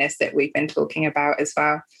happiness that we've been talking about as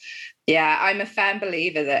well. Yeah, I'm a firm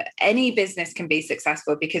believer that any business can be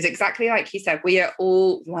successful because, exactly like you said, we are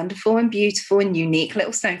all wonderful and beautiful and unique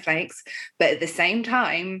little snowflakes. But at the same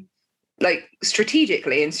time, like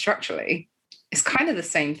strategically and structurally, it's kind of the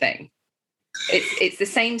same thing. It's the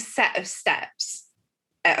same set of steps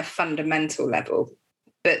at a fundamental level,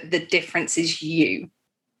 but the difference is you.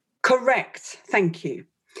 Correct. Thank you.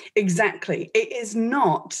 Exactly.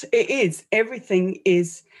 Everything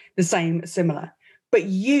is the same, similar, but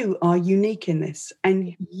you are unique in this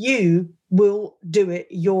and you will do it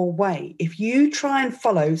your way. If you try and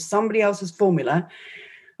follow somebody else's formula,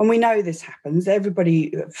 and we know this happens, people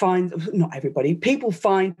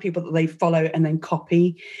find people that they follow and then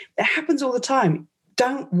copy. It happens all the time.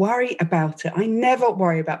 Don't worry about it. I never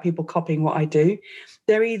worry about people copying what I do.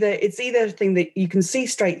 It's either a thing that you can see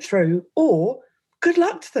straight through, or good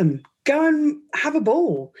luck to them. Go and have a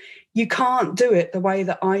ball. You can't do it the way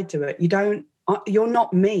that I do it. You're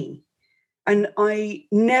not me. And I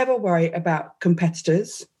never worry about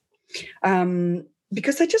competitors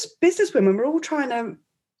because they're just businesswomen. We're all trying to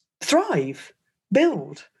thrive,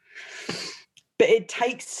 build. But it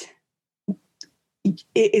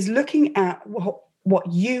is looking at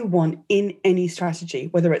what you want in any strategy,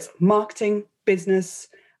 whether it's marketing, business,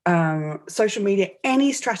 social media,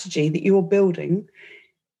 any strategy that you're building.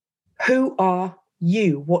 Who are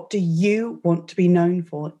you? What do you want to be known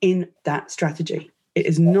for in that strategy? It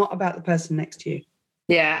is not about the person next to you.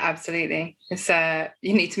 Yeah, absolutely. It's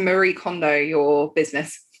you need to Marie Kondo your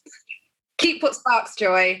business. Keep what sparks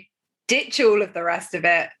joy, ditch all of the rest of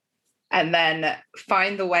it, and then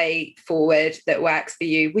find the way forward that works for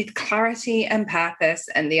you with clarity and purpose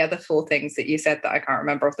and the other 4 things that you said that I can't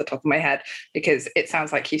remember off the top of my head because it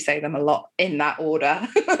sounds like you say them a lot in that order.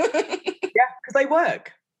 Yeah, because they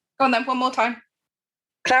work. Go on then, one more time.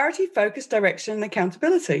 Clarity, focus, direction, and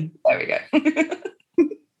accountability. There we go.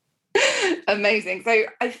 Amazing. So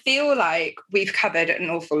I feel like we've covered an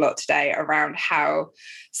awful lot today around how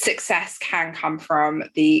success can come from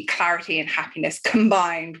the clarity and happiness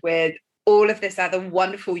combined with all of this other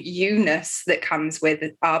wonderful you-ness that comes with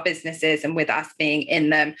our businesses and with us being in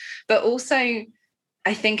them. But also,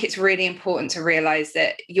 I think it's really important to realize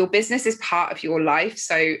that your business is part of your life.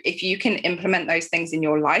 So if you can implement those things in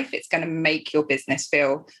your life, it's going to make your business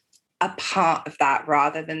feel a part of that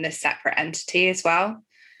rather than this separate entity as well.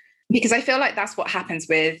 Because I feel like that's what happens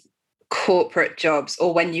with corporate jobs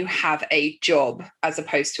or when you have a job as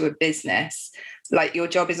opposed to a business. Like your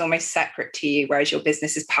job is almost separate to you, whereas your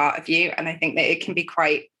business is part of you. And I think that it can be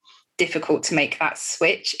quite difficult to make that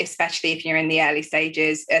switch, especially if you're in the early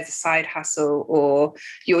stages as a side hustle or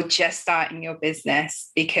you're just starting your business,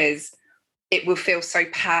 because it will feel so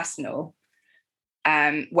personal.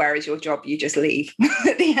 Whereas your job, you just leave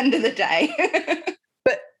at the end of the day.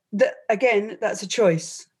 But again, that's a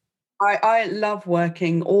choice. I love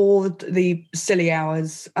working all the silly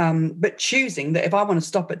hours, but choosing that if I want to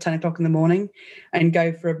stop at 10 o'clock in the morning and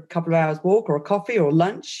go for a couple of hours walk or a coffee or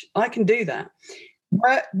lunch, I can do that.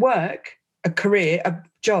 A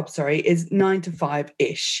job, is 9 to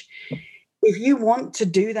 5-ish. If you want to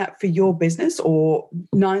do that for your business or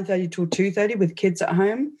 9:30 till 2:30 with kids at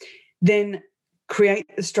home, then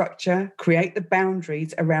create the structure, create the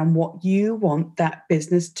boundaries around what you want that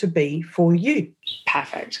business to be for you.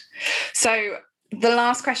 Perfect. So the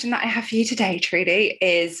last question that I have for you today, Trudy,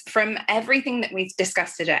 is from everything that we've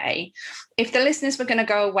discussed today, if the listeners were going to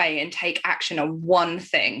go away and take action on one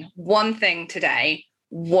thing today,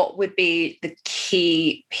 what would be the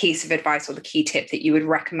key piece of advice or the key tip that you would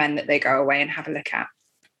recommend that they go away and have a look at?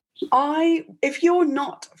 If you're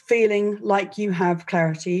not feeling like you have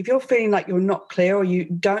clarity, if you're feeling like you're not clear or you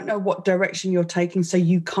don't know what direction you're taking, so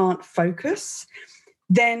you can't focus,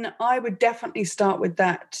 then I would definitely start with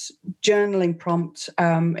that journaling prompt,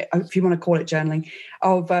 if you want to call it journaling,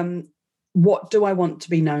 of what do I want to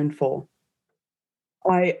be known for?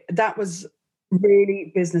 That was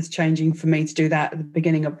really business changing for me to do that at the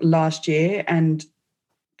beginning of last year. And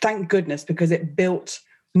thank goodness, because it built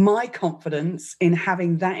my confidence in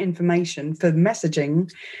having that information for messaging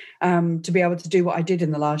to be able to do what I did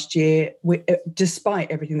in the last year, despite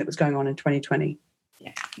everything that was going on in 2020.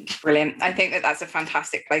 Yeah, brilliant. I think that that's a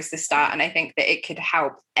fantastic place to start. And I think that it could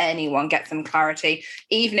help anyone get some clarity,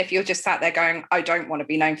 even if you're just sat there going, I don't want to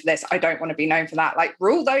be known for this. I don't want to be known for that. Like,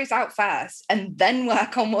 rule those out first and then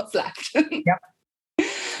work on what's left. Yep.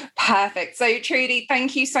 Perfect. So Trudy,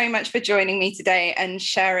 thank you so much for joining me today and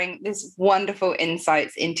sharing this wonderful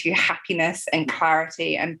insights into happiness and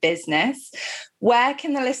clarity and business. Where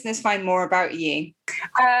can the listeners find more about you?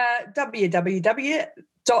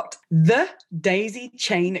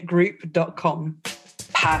 www.thedaisychaingroup.com.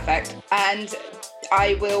 Perfect. And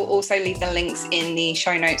I will also leave the links in the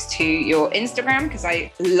show notes to your Instagram, because I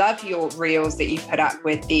love your reels that you put up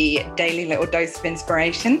with the daily little dose of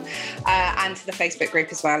inspiration, and to the Facebook group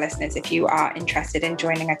as well, listeners. If you are interested in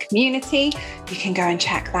joining a community, you can go and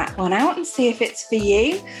check that one out and see if it's for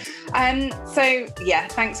you. So yeah,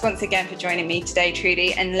 thanks once again for joining me today,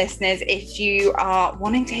 Trudy. And listeners, if you are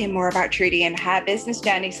wanting to hear more about Trudy and her business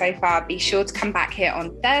journey so far, be sure to come back here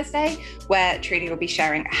on Thursday, where Trudy will be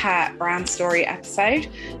sharing her brand story episode.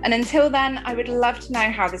 And until then, I would love to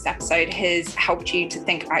know how this episode has helped you to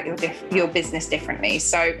think about your business differently.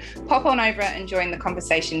 So pop on over and join the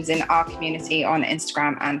conversations in our community on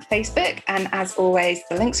Instagram and Facebook. And as always,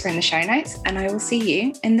 the links are in the show notes, and I will see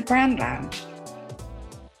you in the Brand Lounge.